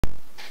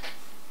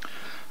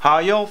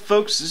Hi yo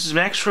folks, this is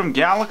Max from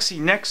Galaxy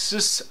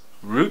Nexus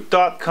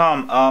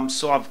root.com.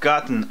 So I've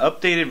got an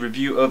updated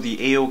review of the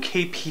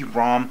AOKP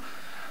ROM.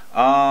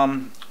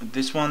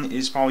 This one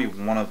is probably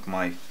one of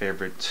my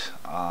favorite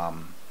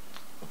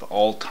of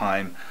all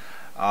time.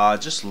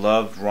 Just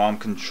love ROM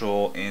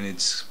control, and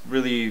it's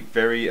really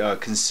very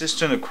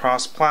consistent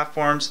across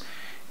platforms.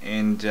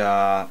 And you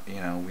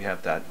know, we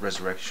have that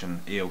Resurrection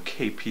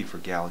AOKP for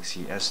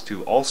Galaxy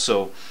S2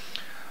 also.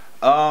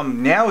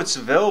 Now it's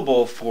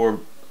available for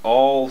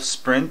all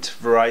Sprint,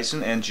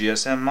 Verizon, and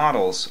GSM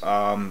models.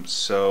 And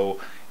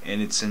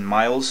it's in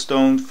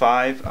Milestone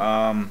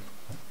 5.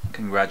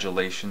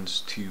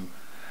 Congratulations to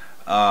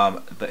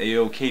the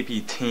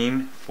AOKP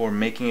team for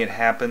making it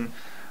happen.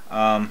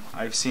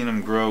 I've seen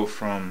them grow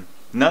from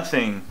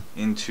nothing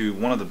into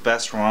one of the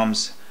best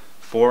ROMs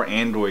for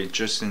Android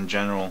just in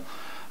general.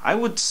 I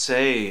would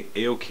say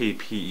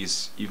AOKP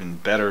is even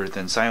better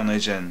than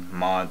Cyanogen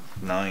Mod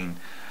 9.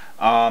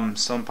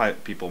 Some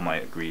people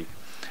might agree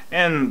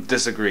and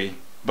disagree,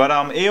 but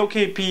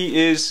AOKP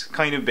is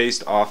kind of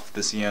based off the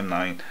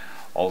CM9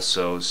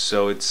 also,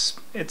 so it's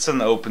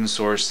an open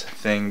source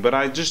thing. But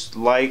I just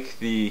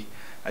really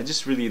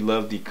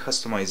love the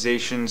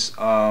customizations,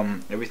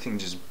 everything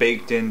just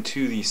baked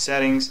into the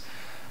settings.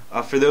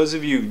 For those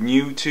of you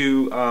new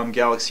to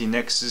Galaxy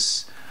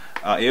Nexus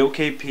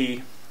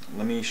AOKP,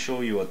 let me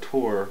show you a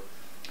tour.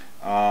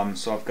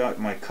 So I've got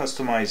my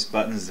customized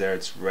buttons there.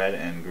 It's red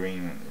and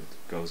green when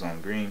it goes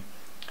on green.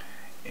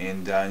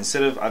 And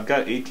instead of, I've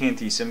got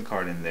AT&T SIM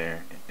card in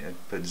there. I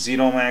put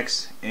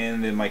ZDOMAX,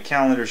 and then my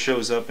calendar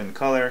shows up in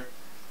color.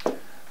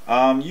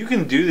 You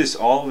can do this,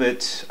 all of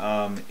it,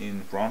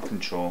 in ROM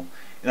control.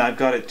 And I've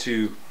got it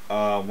to,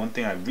 one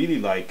thing I really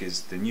like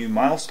is the new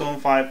Milestone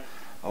 5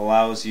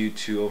 allows you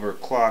to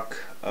overclock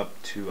up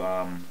to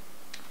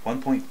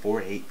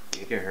 1.48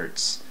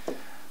 gigahertz.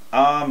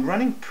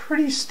 Running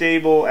pretty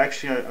stable.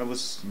 Actually, I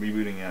was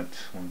rebooting at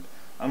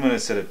I'm going to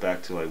set it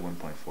back to like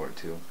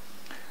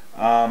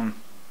 1.42.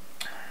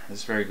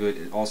 It's very good.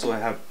 It also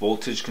have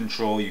voltage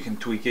control. You can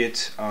tweak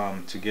it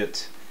to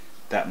get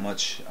that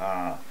much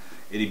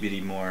itty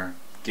bitty more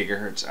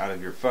gigahertz out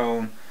of your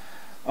phone.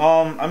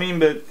 I mean,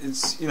 but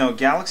it's, you know,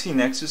 Galaxy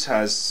Nexus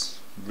has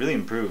really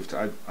improved.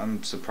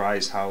 I'm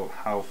surprised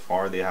how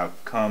far they have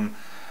come.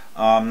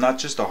 Not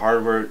just the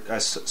hardware,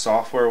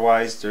 software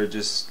wise, they're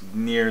just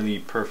nearly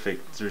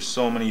perfect. There's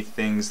so many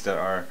things that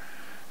are,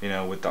 you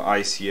know, with the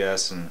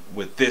ICS and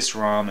with this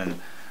ROM, and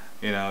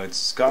you know,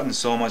 it's gotten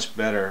so much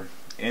better.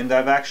 And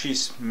I've actually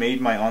made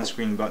my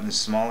on-screen buttons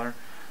smaller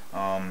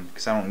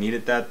because I don't need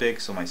it that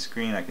big, so my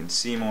screen I can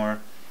see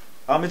more.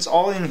 It's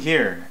all in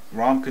here.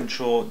 ROM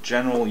control,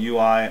 general UI.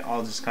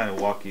 I'll just kind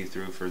of walk you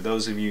through. For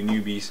those of you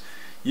newbies,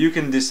 you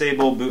can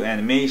disable boot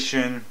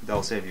animation.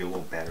 That'll save you a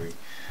little battery.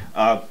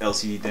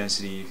 LCD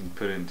density, you can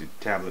put it into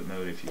tablet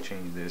mode if you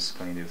change this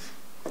kind of.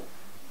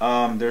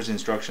 There's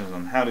instructions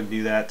on how to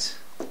do that,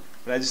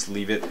 but I just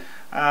leave it.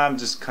 I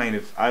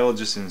will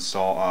just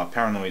install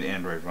Paranoid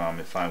Android ROM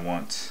if I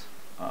want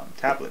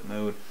tablet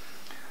mode.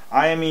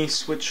 IME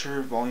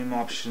switcher, volume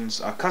options,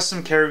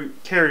 custom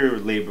carrier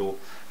label.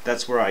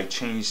 That's where I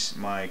changed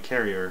my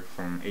carrier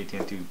from AT&T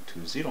to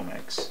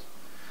ZDOMAX.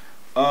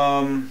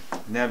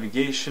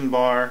 Navigation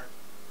bar.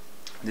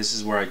 This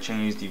is where I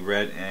changed the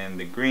red and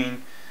the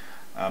green.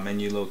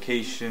 Menu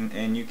location,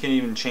 and you can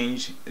even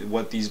change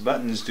what these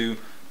buttons do,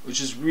 which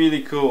is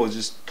really cool. It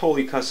just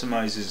totally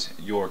customizes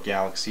your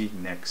Galaxy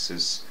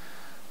Nexus.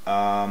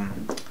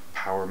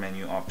 Power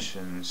menu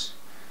options,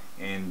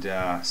 and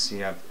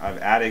see, I've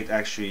added,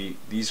 actually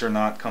these are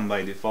not come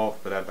by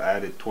default, but I've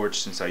added torch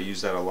since I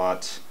use that a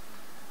lot.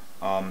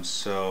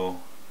 So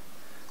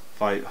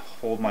if I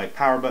hold my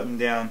power button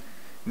down,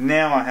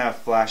 now I have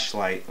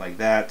flashlight like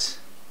that.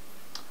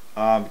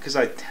 Because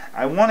I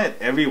want it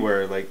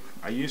everywhere. Like,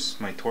 I use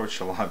my torch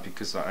a lot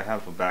because I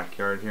have a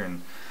backyard here,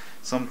 and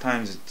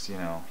sometimes it's, you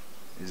know,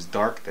 it's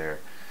dark there.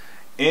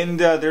 And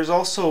there's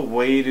also a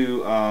way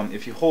to,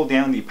 if you hold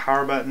down the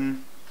power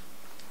button,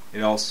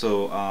 it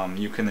also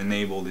you can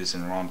enable this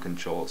in ROM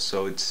control.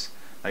 So it's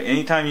like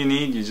anytime you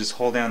need, you just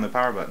hold down the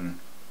power button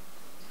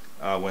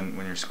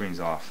when your screen's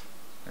off.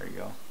 There you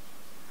go.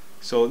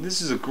 So this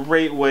is a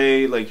great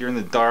way, like you're in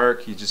the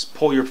dark, you just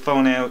pull your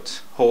phone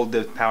out, hold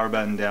the power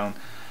button down.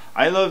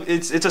 I love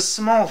it's a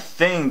small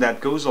thing that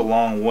goes a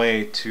long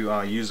way to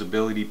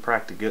usability,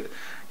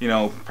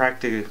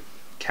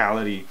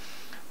 practicality.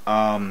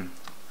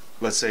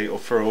 Let's say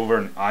for over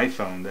an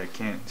iPhone that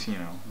can't, you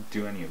know,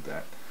 do any of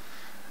that.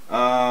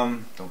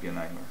 Don't be a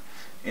nightmare.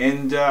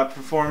 And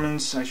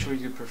performance, I show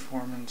you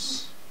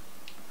performance.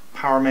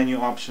 Power menu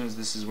options,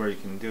 this is where you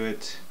can do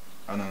it.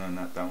 Oh no,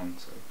 not that one,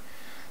 sorry.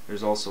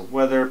 There's also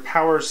weather,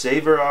 power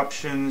saver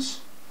options.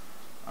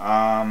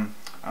 I'm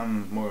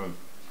more of a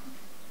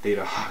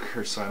data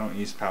hogger, so I don't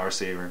use power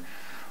saver.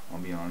 I'll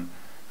be on,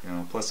 you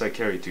know, plus I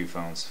carry two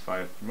phones. If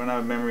I run out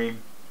of memory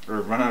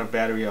or run out of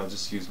battery, I'll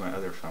just use my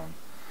other phone.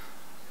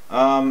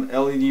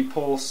 LED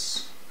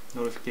pulse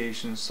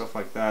notifications, stuff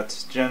like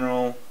that.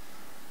 General,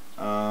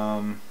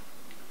 let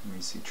me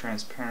see,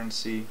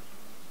 transparency.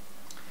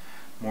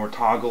 more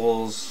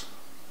toggles,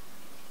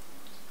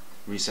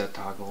 reset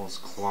toggles,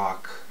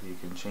 clock. You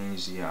can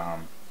change the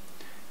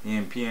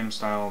AM PM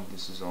style.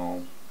 This is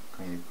all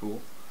kind of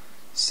cool.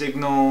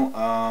 Signal,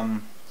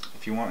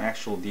 if you want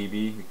actual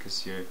dB,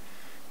 because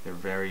they're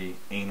very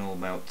anal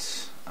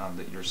about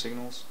your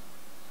signals,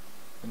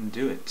 then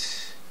do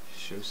it.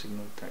 Show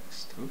signal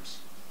text. Oops.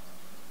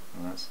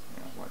 Oh, that's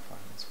Wi-Fi.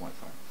 That's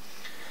Wi-Fi.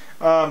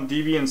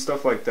 dB and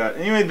stuff like that.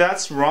 Anyway,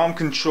 that's ROM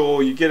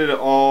control. You get it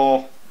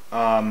all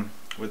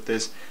with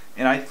this,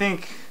 and I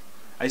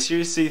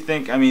seriously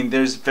think, I mean,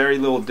 there's very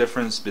little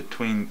difference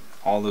between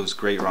all those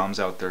great ROMs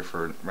out there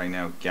for right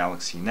now,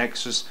 Galaxy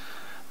Nexus,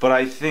 but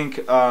I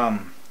think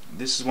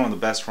this is one of the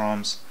best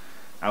ROMs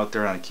out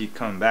there, and I keep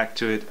coming back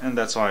to it, and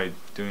that's why I'm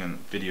doing a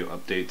video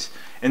update.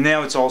 And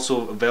now it's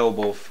also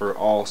available for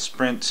all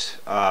Sprint,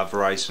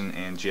 Verizon,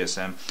 and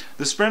GSM.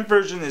 The Sprint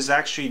version is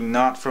actually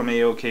not from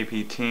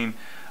AOKP team,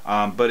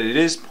 but it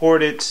is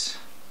ported,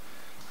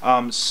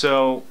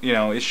 so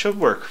it should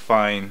work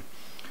fine.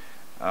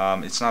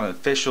 It's not an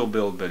official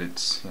build, but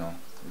it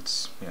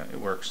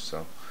works,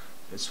 so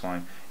it's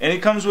fine. And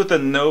it comes with a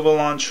Nova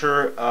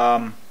launcher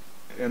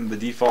and the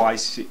default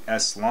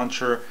ICS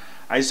launcher.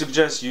 I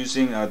suggest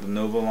using the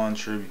Nova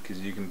launcher because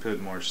you can put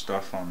more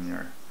stuff on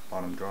your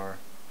bottom drawer.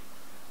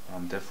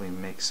 Definitely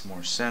makes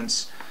more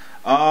sense.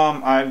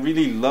 I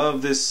really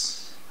love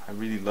this. I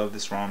really love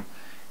this ROM,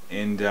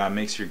 and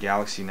makes your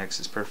Galaxy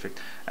Nexus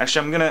perfect.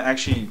 Actually, I'm gonna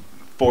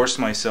force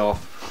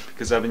myself,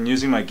 because I've been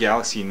using my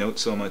Galaxy Note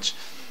so much.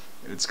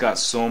 It's got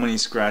so many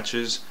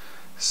scratches,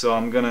 so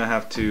I'm gonna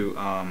have to.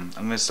 I'm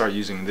gonna start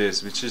using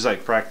this, which is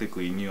like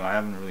practically new. I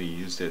haven't really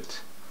used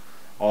it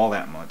all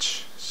that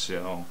much,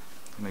 so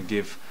I'm gonna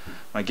give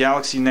my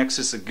Galaxy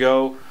Nexus a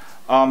go.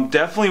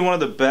 Definitely one of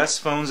the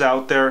best phones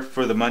out there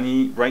for the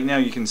money. Right now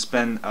you can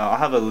spend, I'll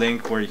have a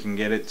link where you can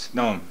get it.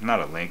 No,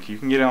 not a link. You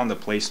can get it on the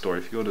Play Store.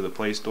 If you go to the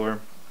Play Store,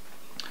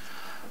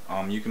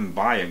 you can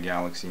buy a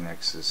Galaxy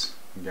Nexus.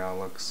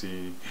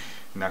 Galaxy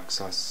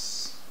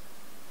Nexus.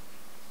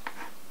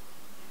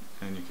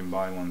 And you can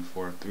buy one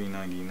for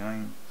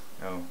 $399.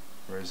 Oh,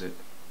 where is it?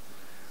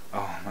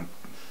 Oh, my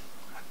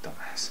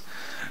dumbass.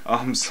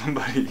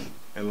 Somebody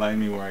enlighten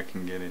me where I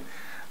can get it.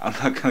 I'm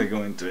not gonna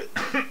go into it.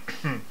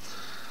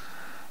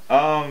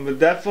 But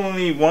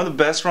definitely one of the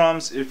best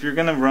ROMs. If you're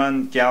gonna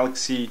run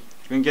Galaxy,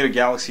 if you're gonna get a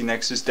Galaxy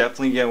Nexus,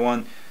 definitely get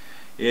one.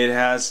 It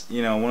has,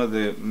 one of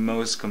the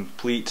most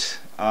complete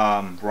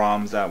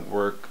ROMs that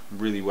work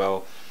really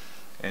well.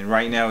 And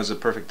right now is a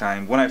perfect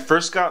time. When I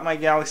first got my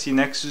Galaxy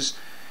Nexus,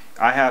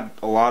 I had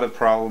a lot of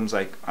problems.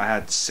 Like I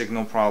had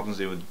signal problems;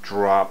 it would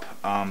drop.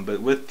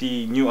 But with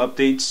the new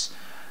updates,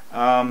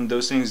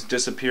 those things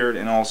disappeared,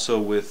 and also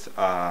with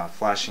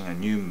flashing a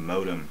new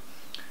modem.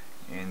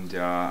 And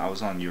I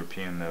was on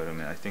European modem,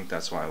 and I think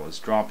that's why I was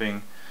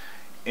dropping.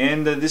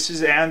 And this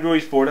is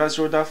Android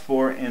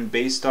 4.0.4, and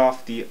based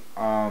off the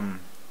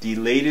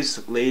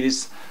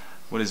latest,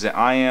 what is it?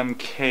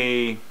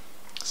 IMK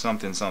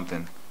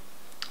something.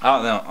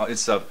 Oh no,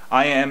 it's a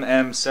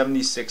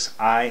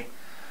IMM76i.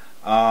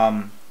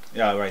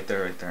 Yeah, right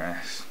there.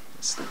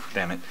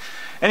 Damn it.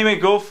 Anyway,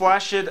 go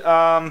flash it.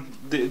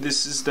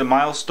 This is the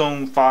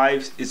Milestone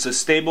 5. It's a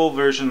stable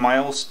version.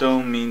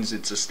 Milestone means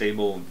it's a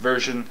stable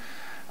version.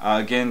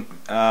 Again,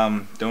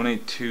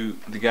 donate to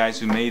the guys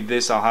who made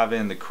this. I'll have it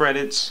in the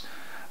credits.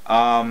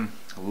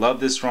 Love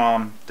this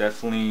ROM.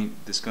 Definitely,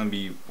 this is gonna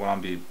be what I'll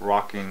be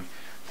rocking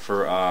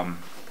for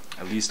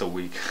at least a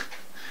week.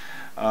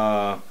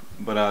 But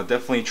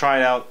definitely try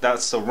it out.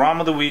 That's the ROM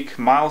of the week,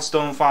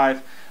 Milestone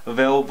 5,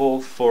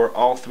 available for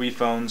all 3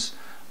 phones.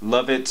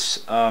 Love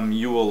it.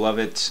 You will love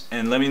it.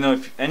 And let me know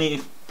if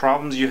any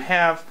problems you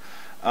have,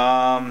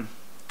 and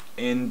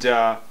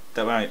that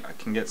way I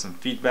can get some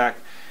feedback.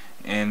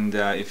 And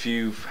if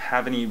you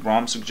have any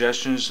ROM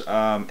suggestions,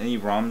 any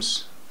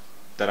ROMs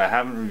that I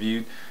haven't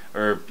reviewed,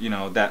 or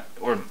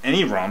or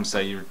any ROMs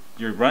that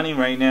you're running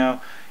right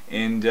now,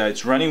 and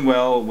it's running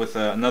well with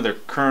another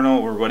kernel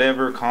or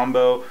whatever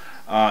combo,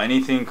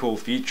 anything cool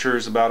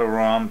features about a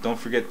ROM, don't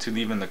forget to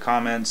leave in the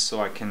comments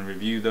so I can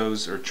review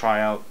those or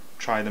try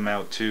them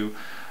out too.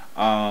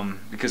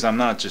 Because I'm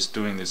not just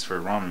doing this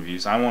for ROM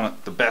reviews. I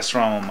want the best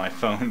ROM on my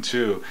phone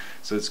too,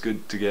 so it's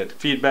good to get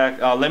feedback.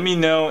 Let me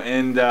know,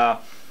 and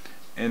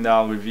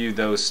I'll review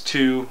those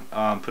too.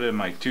 Put it in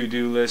my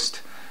to-do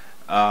list.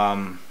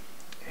 And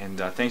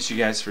thanks you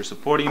guys for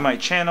supporting my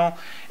channel.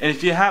 And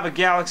if you have a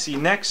Galaxy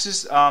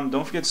Nexus,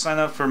 don't forget to sign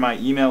up for my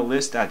email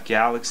list at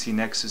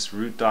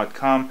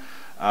galaxynexusroot.com,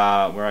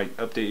 where I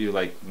update you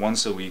like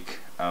once a week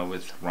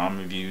with ROM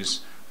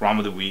reviews, ROM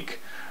of the week.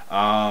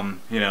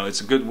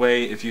 It's a good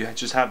way if you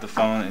just have the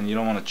phone and you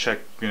don't want to check,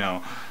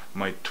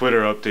 my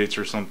Twitter updates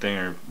or something,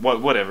 or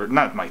whatever.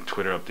 Not my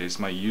Twitter updates,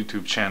 my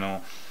YouTube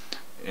channel.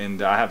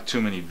 And I have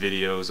too many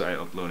videos I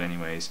upload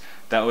anyways.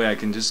 That way I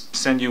can just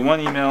send you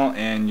one email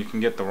and you can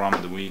get the ROM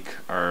of the week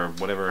or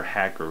whatever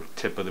hack or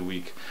tip of the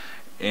week.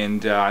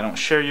 And I don't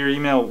share your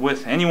email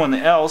with anyone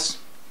else.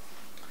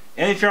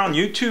 And if you're on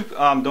YouTube,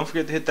 don't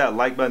forget to hit that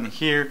like button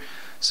here,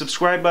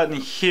 subscribe button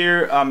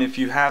here if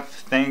you have.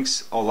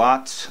 Thanks a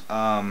lot.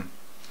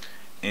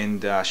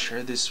 and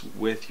share this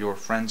with your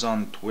friends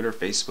on Twitter,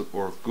 Facebook,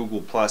 or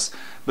Google+.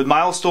 But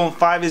Milestone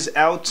 5 is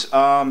out.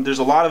 There's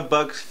a lot of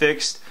bugs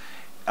fixed.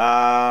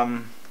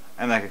 I'm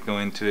not gonna go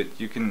into it.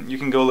 You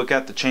can go look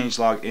at the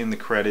changelog in the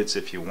credits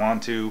if you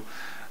want to.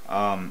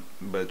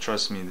 But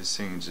trust me, this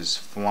thing is just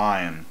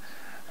flying.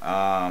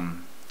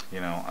 You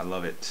know, I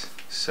love it.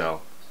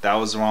 So that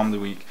was the ROM of the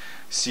week.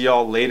 See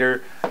y'all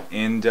later,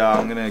 and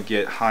I'm gonna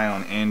get high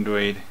on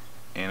Android,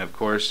 and of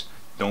course,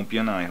 don't be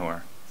an eye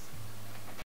whore.